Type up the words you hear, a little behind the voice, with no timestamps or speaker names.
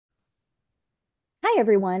Hi,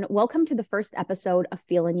 everyone. Welcome to the first episode of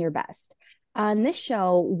Feeling Your Best. On this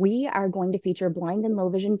show, we are going to feature blind and low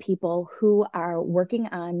vision people who are working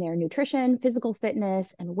on their nutrition, physical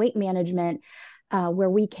fitness, and weight management, where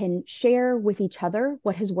we can share with each other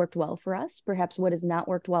what has worked well for us, perhaps what has not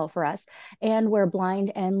worked well for us, and where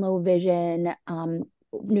blind and low vision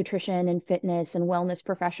nutrition and fitness and wellness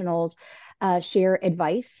professionals share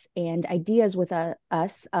advice and ideas with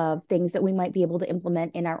us of things that we might be able to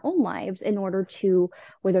implement in our own lives in order to,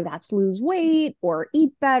 whether that's lose weight or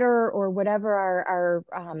eat better or whatever our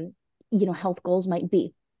health goals might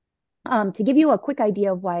be. To give you a quick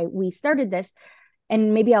idea of why we started this,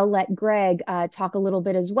 and maybe I'll let Greg talk a little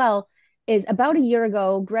bit as well, is about a year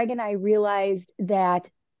ago, Greg and I realized that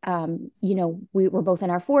we were both in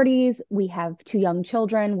our 40s. We have two young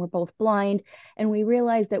children. We're both blind. And we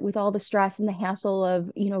realized that with all the stress and the hassle of,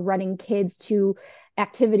 running kids to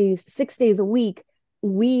activities 6 days a week,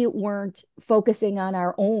 we weren't focusing on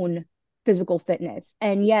our own physical fitness.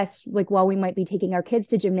 And yes, like while we might be taking our kids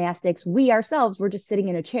to gymnastics, we ourselves were just sitting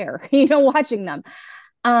in a chair, watching them.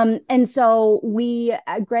 And so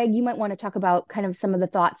Greg, you might want to talk about kind of some of the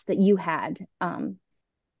thoughts that you had,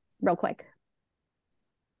 real quick.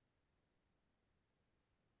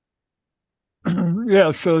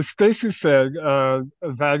 Yeah, so Stacy said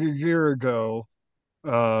about a year ago,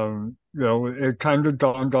 it kind of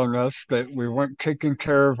dawned on us that we weren't taking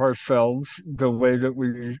care of ourselves the way that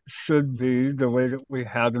we should be, the way that we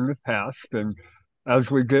had in the past. And as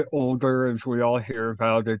we get older, as we all hear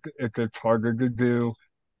about it, it gets harder to do,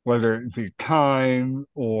 whether it be time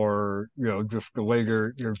or, just the way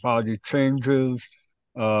your body changes,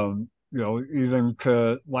 even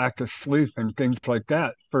to lack of sleep and things like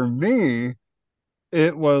that. For me,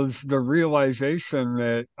 it was the realization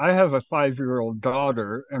that I have a 5-year-old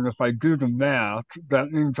daughter, and if I do the math,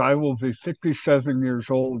 that means I will be 57 years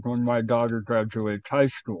old when my daughter graduates high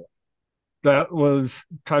school. That was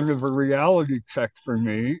kind of a reality check for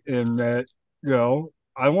me in that,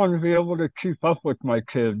 I want to be able to keep up with my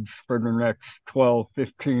kids for the next 12,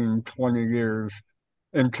 15, 20 years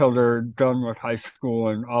until they're done with high school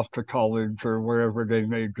and off to college or wherever they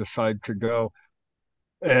may decide to go.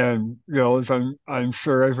 And as I'm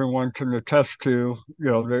sure everyone can attest to,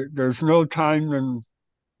 there's no time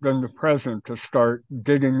than the present to start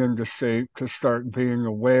getting into shape, to start being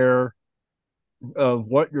aware of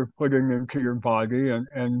what you're putting into your body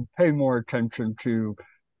and pay more attention to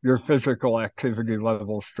your physical activity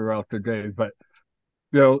levels throughout the day. But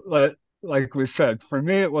like we said, for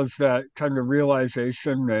me, it was that kind of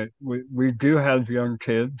realization that we do have young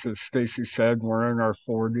kids. As Stacy said, we're in our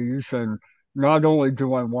 40s. And not only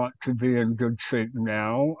do I want to be in good shape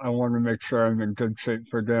now, I want to make sure I'm in good shape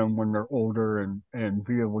for them when they're older and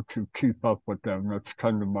be able to keep up with them. That's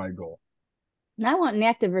kind of my goal. I want an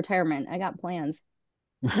active retirement. I got plans.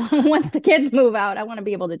 Once the kids move out, I want to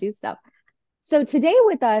be able to do stuff. So today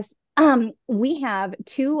with us, we have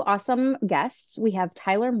two awesome guests. We have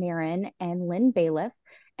Tyler Marin and Lynn Bailiff,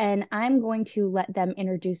 and I'm going to let them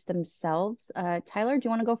introduce themselves. Tyler, do you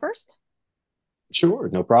want to go first? Sure,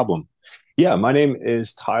 no problem. Yeah, my name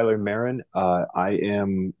is Tyler Marin. I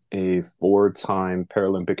am a four-time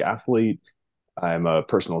Paralympic athlete. I'm a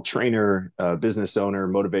personal trainer, a business owner,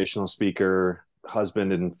 motivational speaker,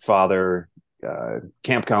 husband and father,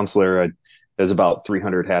 camp counselor. There's about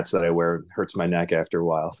 300 hats that I wear. It hurts my neck after a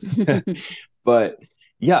while. But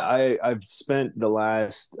yeah, I've spent the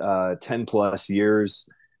last 10 plus years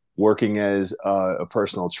working as a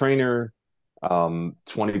personal trainer, 20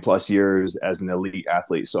 plus years as an elite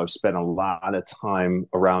athlete. So I've spent a lot of time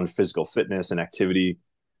around physical fitness and activity.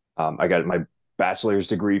 I got my bachelor's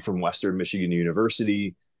degree from Western Michigan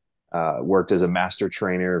University, worked as a master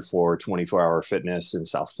trainer for 24-hour fitness in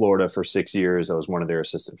South Florida for 6 years. I was one of their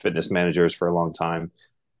assistant fitness managers for a long time.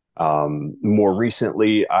 More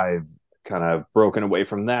recently, I've kind of broken away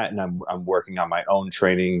from that, and I'm working on my own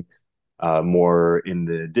training, more in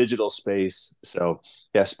the digital space. So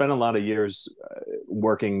yeah, I spent a lot of years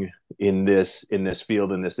working in this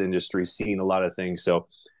field, in this industry, seeing a lot of things. So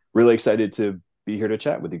really excited to be here to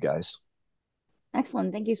chat with you guys.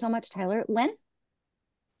 Excellent. Thank you so much, Tyler. Lynn?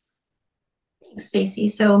 Thanks, Stacy.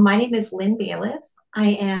 So my name is Lynn Bailiff. I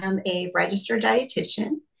am a registered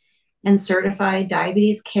dietitian and certified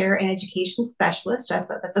diabetes care and education specialist.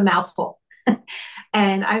 That's a mouthful.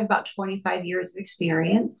 And I have about 25 years of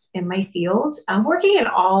experience in my field. I'm working in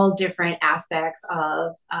all different aspects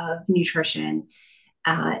of nutrition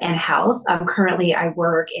and health. Currently, I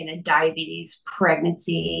work in a diabetes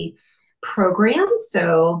pregnancy program,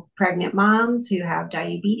 so pregnant moms who have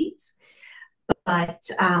diabetes. But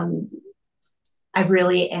I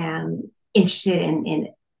really am interested in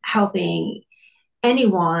helping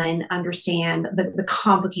anyone understand the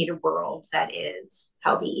complicated world that is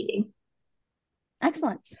healthy eating.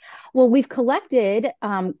 Excellent. Well, we've collected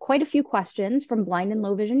quite a few questions from blind and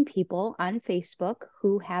low vision people on Facebook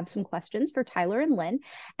who have some questions for Tyler and Lynn.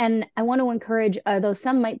 And I want to encourage, though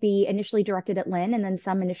some might be initially directed at Lynn and then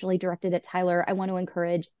some initially directed at Tyler, I want to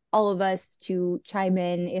encourage all of us to chime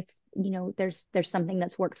in if there's something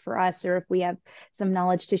that's worked for us, or if we have some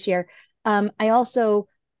knowledge to share. I also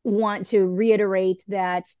want to reiterate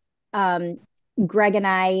that Greg and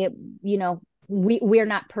I, we're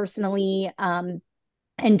not personally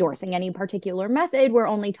endorsing any particular method. We're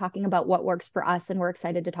only talking about what works for us, and we're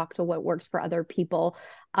excited to talk to what works for other people.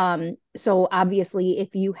 So obviously,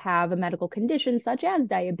 if you have a medical condition such as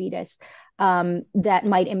diabetes that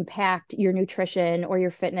might impact your nutrition or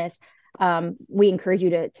your fitness, we encourage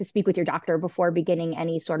you to speak with your doctor before beginning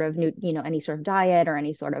any sort of diet or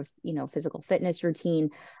any sort of physical fitness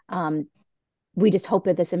routine. We just hope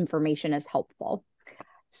that this information is helpful.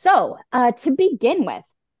 So to begin with,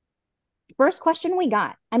 first question we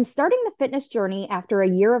got: I'm starting the fitness journey after a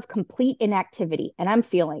year of complete inactivity, and I'm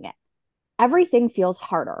feeling it. Everything feels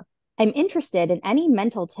harder. I'm interested in any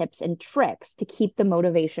mental tips and tricks to keep the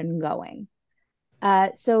motivation going.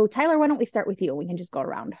 So Tyler, why don't we start with you? We can just go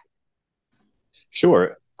around.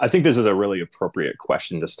 Sure. I think this is a really appropriate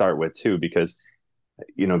question to start with too, because,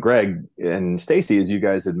 Greg and Stacy, as you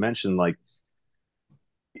guys had mentioned, like,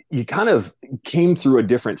 you kind of came through a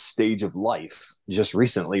different stage of life just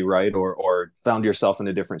recently, right? Or found yourself in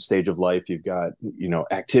a different stage of life. You've got,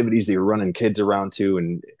 activities that you're running kids around to,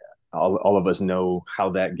 and all of us know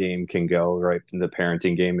how that game can go, right? The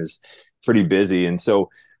parenting game is pretty busy. And so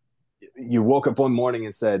you woke up one morning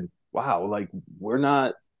and said, wow, like we're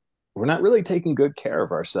not really taking good care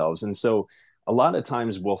of ourselves. And so a lot of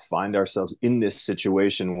times we'll find ourselves in this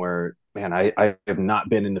situation where, man, I have not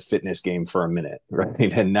been in the fitness game for a minute,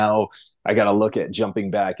 right? And now I got to look at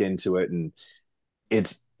jumping back into it. And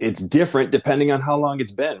it's different depending on how long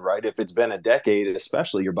it's been, right? If it's been a decade,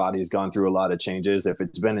 especially, your body has gone through a lot of changes. If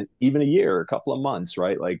it's been even a year, a couple of months,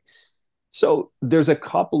 right? Like, so there's a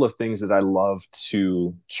couple of things that I love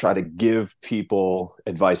to try to give people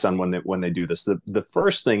advice on when they do this. The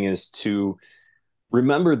first thing is to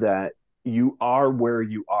remember that you are where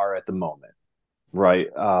you are at the moment, right?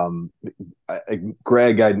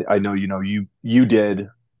 Greg, I know you did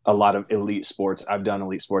a lot of elite sports. I've done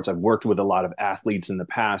elite sports. I've worked with a lot of athletes in the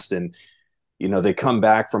past, and they come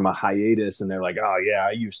back from a hiatus and they're like, oh yeah,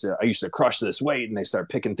 I used to crush this weight, and they start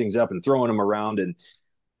picking things up and throwing them around, and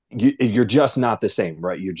you're just not the same,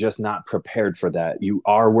 right? You're just not prepared for that. You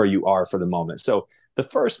are where you are for the moment. So the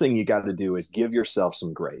first thing you got to do is give yourself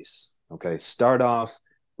some grace. Okay, start off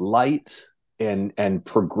light and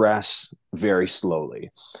progress very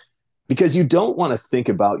slowly, because you don't want to think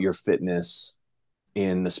about your fitness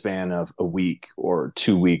in the span of a week or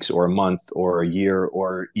 2 weeks or a month or a year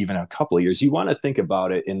or even a couple of years. You want to think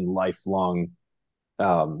about it in lifelong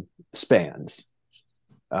spans.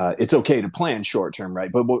 It's okay to plan short term, right?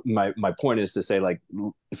 But what my point is to say, like,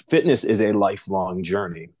 fitness is a lifelong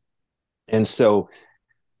journey. And so,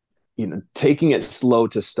 taking it slow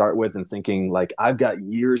to start with and thinking like, I've got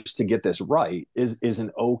years to get this right is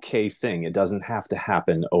an okay thing. It doesn't have to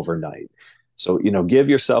happen overnight. So, give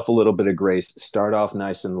yourself a little bit of grace, start off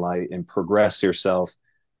nice and light, and progress yourself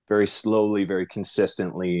very slowly, very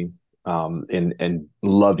consistently, and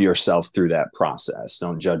love yourself through that process.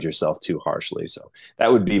 Don't judge yourself too harshly. So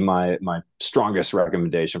that would be my strongest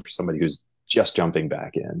recommendation for somebody who's just jumping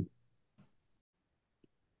back in.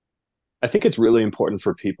 I think it's really important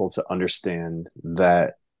for people to understand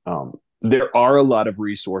that there are a lot of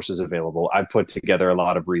resources available. I put together a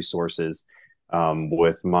lot of resources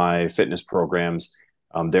with my fitness programs.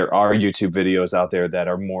 There are YouTube videos out there that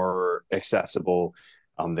are more accessible.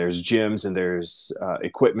 There's gyms and there's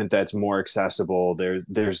equipment that's more accessible.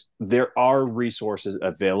 There are resources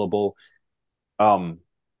available, but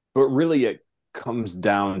really it comes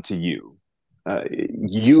down to you.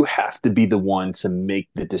 You have to be the one to make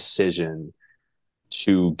the decision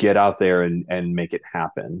to get out there and make it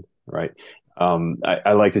happen, right?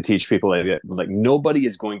 I like to teach people like nobody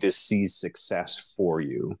is going to see success for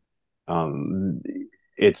you.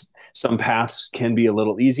 It's some paths can be a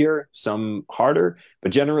little easier, some harder,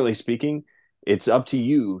 but generally speaking, it's up to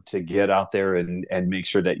you to get out there and make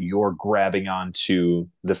sure that you're grabbing onto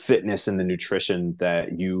the fitness and the nutrition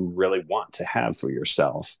that you really want to have for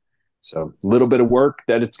yourself. So a little bit of work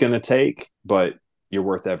that it's going to take, but you're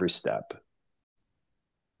worth every step.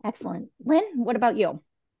 Excellent. Lynn, what about you?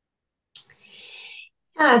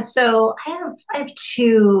 Yeah, so I have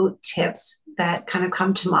two tips that kind of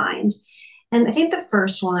come to mind. And I think the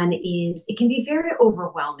first one is it can be very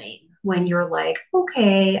overwhelming when you're like,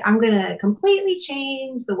 okay, I'm going to completely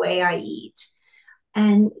change the way I eat.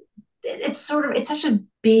 And it's such a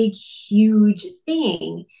big, huge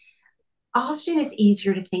thing. Often it's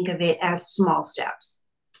easier to think of it as small steps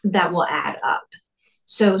that will add up.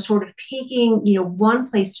 So sort of picking, one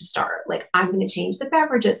place to start, like I'm going to change the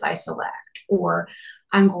beverages I select, or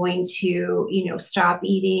I'm going to, stop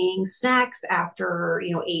eating snacks after,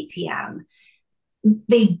 8 p.m.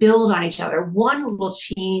 They build on each other. One little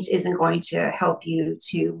change isn't going to help you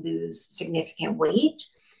to lose significant weight,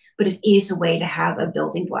 but it is a way to have a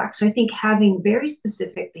building block. So I think having very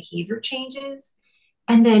specific behavior changes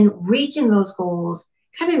and then reaching those goals,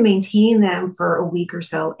 kind of maintaining them for a week or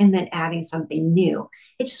so, and then adding something new.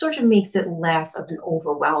 It just sort of makes it less of an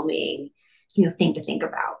overwhelming, thing to think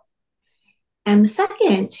about. And the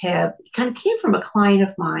second tip kind of came from a client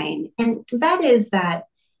of mine, and that is that,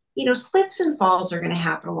 slips and falls are going to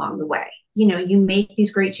happen along the way. You make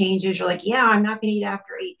these great changes. You're like, yeah, I'm not going to eat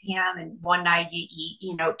after 8 p.m. And one night you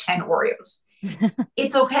eat, 10 Oreos.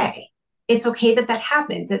 It's okay. It's okay that that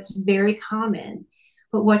happens. It's very common.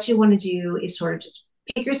 But what you want to do is sort of just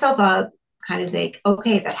pick yourself up, kind of think,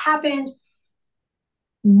 okay, that happened,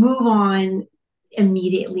 move on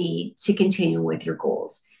immediately to continue with your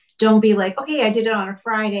goals. Don't be like, okay, I did it on a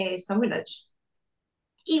Friday, so I'm going to just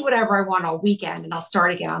eat whatever I want all weekend and I'll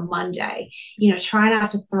start again on Monday. Try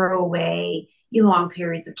not to throw away long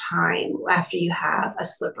periods of time after you have a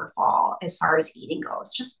slip or fall as far as eating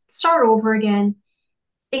goes. Just start over again.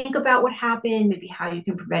 Think about what happened, maybe how you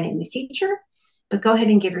can prevent it in the future, but go ahead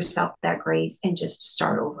and give yourself that grace and just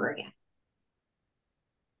start over again.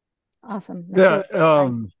 Awesome. Yeah,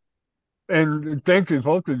 and thank you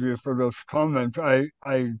both of you for those comments. I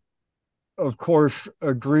of course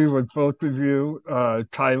agree with both of you.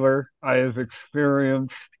 Tyler, I have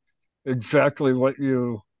experienced exactly what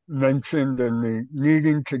you mentioned and the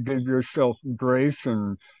needing to give yourself grace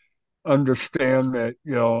and understand that,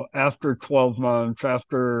 after 12 months,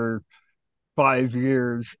 after 5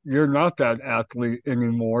 years, you're not that athlete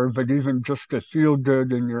anymore, but even just to feel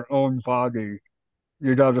good in your own body,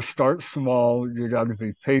 you got to start small, you got to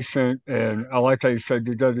be patient, and I like how you said,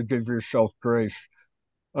 you got to give yourself grace.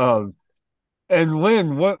 Um, and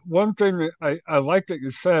Lynn, one thing that I like that you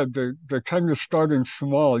said, the kind of starting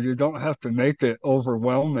small, you don't have to make it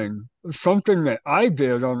overwhelming. Something that I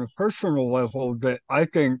did on a personal level that I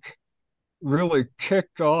think really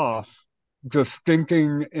kicked off just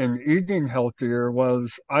thinking and eating healthier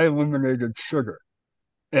was I eliminated sugar.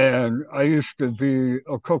 And I used to be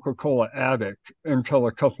a Coca-Cola addict until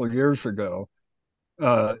a couple of years ago.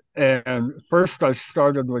 And first I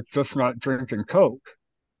started with just not drinking Coke.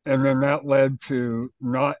 And then that led to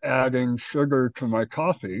not adding sugar to my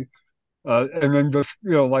coffee. And then just,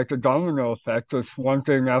 like a domino effect, just one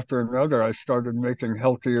thing after another, I started making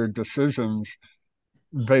healthier decisions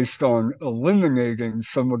based on eliminating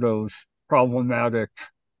some of those problematic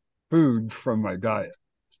foods from my diet.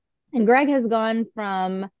 And Greg has gone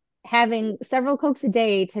from having several Cokes a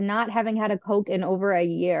day to not having had a Coke in over a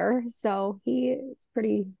year. So he is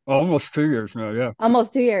pretty Almost 2 years now, yeah.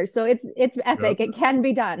 almost 2 years. So it's epic. Yep. It can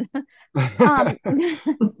be done.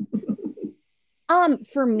 Um,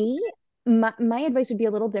 for me, my advice would be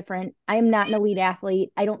a little different. I am not an elite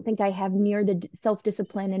athlete. I don't think I have near the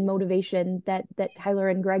self-discipline and motivation that Tyler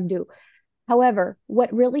and Greg do. However,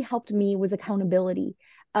 what really helped me was accountability.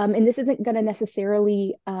 And this isn't going to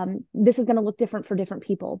necessarily, this is going to look different for different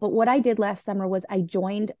people. But what I did last summer was I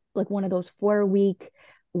joined like one of those 4-week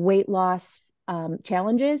weight loss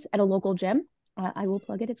challenges at a local gym. I will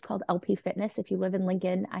plug it. It's called LP Fitness. If you live in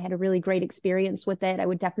Lincoln, I had a really great experience with it. I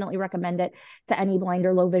would definitely recommend it to any blind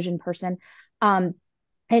or low vision person. Um,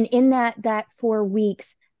 and in that 4 weeks,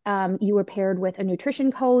 you were paired with a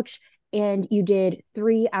nutrition coach and you did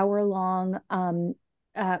 3 hour long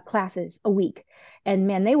classes a week. And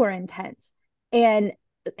man, they were intense. And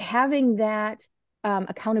having that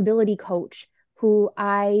accountability coach who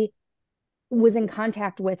I was in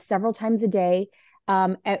contact with several times a day.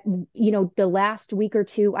 At the last week or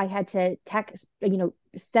two, I had to text,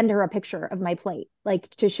 send her a picture of my plate, like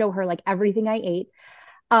to show her like everything I ate.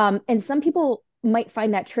 And some people might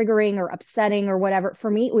find that triggering or upsetting or whatever. For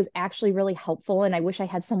me, it was actually really helpful, and I wish I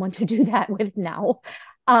had someone to do that with now,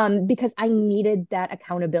 because I needed that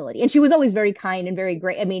accountability. And she was always very kind and very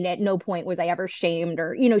great. I mean, at no point was I ever shamed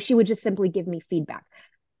or, she would just simply give me feedback.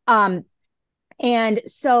 And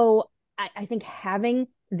so I think having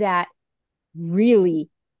that really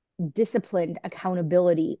disciplined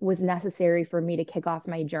accountability was necessary for me to kick off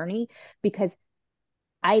my journey because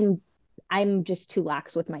I'm I'm just too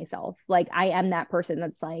lax with myself. Like I am that person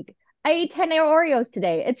that's like I ate 10 Oreos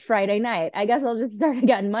today. It's Friday night. I guess I'll just start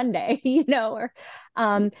again Monday, or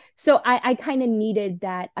so I kind of needed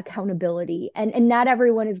that accountability. And not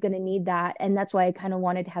everyone is going to need that. And that's why I kind of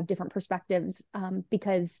wanted to have different perspectives,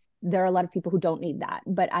 because there are a lot of people who don't need that,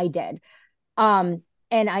 but I did. And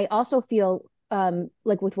I also feel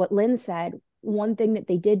like with what Lynn said, one thing that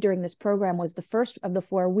they did during this program was the first of the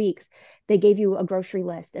 4 weeks, they gave you a grocery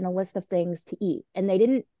list and a list of things to eat. And they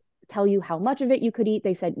didn't tell you how much of it you could eat.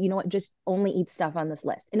 They said, you know what, just only eat stuff on this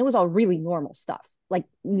list. And it was all really normal stuff, like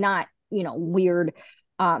not, weird.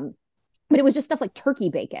 But it was just stuff like turkey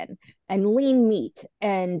bacon and lean meat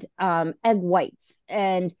and egg whites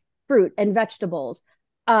and fruit and vegetables.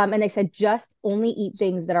 And they said, just only eat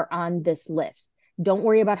things that are on this list. Don't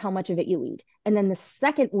worry about how much of it you eat. And then the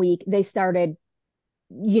second week, they started,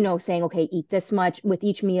 saying, okay, eat this much with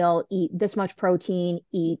each meal, eat this much protein,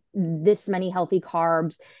 eat this many healthy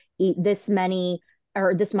carbs, eat this many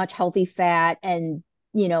or this much healthy fat, and,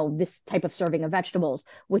 this type of serving of vegetables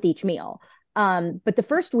with each meal. But the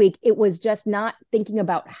first week, it was just not thinking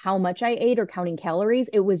about how much I ate or counting calories.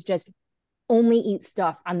 It was just only eat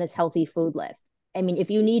stuff on this healthy food list. I mean,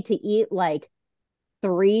 if you need to eat like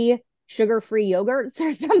 3 sugar-free yogurts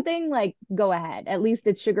or something, like go ahead. At least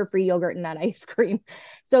it's sugar-free yogurt and not ice cream.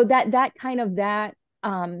 So that kind of that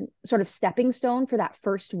sort of stepping stone for that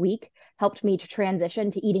first week helped me to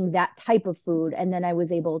transition to eating that type of food. And then I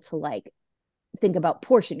was able to like think about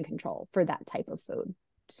portion control for that type of food.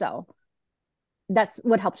 So that's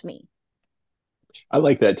what helped me. I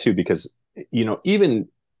like that too, because, even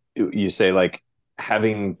you say like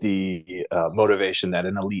having the motivation that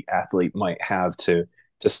an elite athlete might have to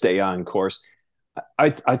stay on course.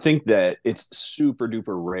 I think that it's super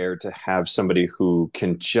duper rare to have somebody who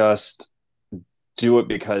can just do it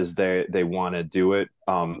because they want to do it.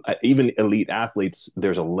 Even elite athletes,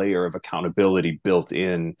 there's a layer of accountability built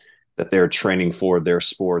in that they're training for their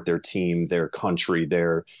sport, their team, their country.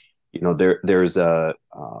 There's a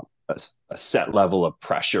set level of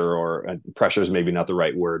pressure, or pressure is maybe not the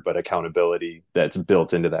right word, but accountability that's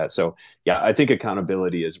built into that. So yeah, I think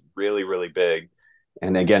accountability is really, really big.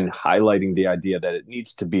 And again, highlighting the idea that it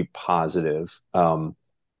needs to be positive.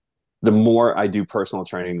 The more I do personal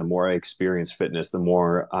training, the more I experience fitness, the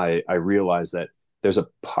more I realize that there's a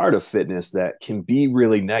part of fitness that can be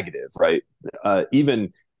really negative, right?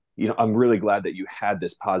 Even, I'm really glad that you had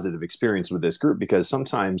this positive experience with this group, because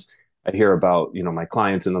sometimes I hear about, my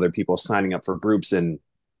clients and other people signing up for groups, and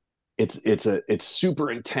it's super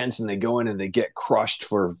intense, and they go in and they get crushed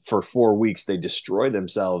for 4 weeks. They destroy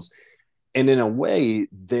themselves. And in a way,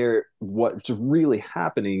 what's really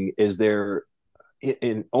happening is they're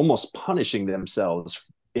in almost punishing themselves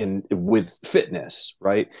with fitness,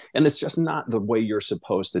 right? And it's just not the way you're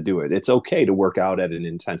supposed to do it. It's okay to work out at an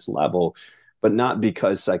intense level, but not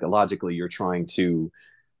because psychologically you're trying to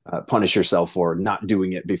punish yourself for not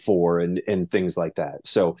doing it before, and things like that.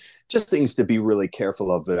 So just things to be really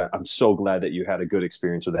careful of. But I'm so glad that you had a good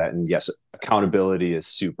experience with that. And yes, accountability is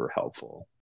super helpful.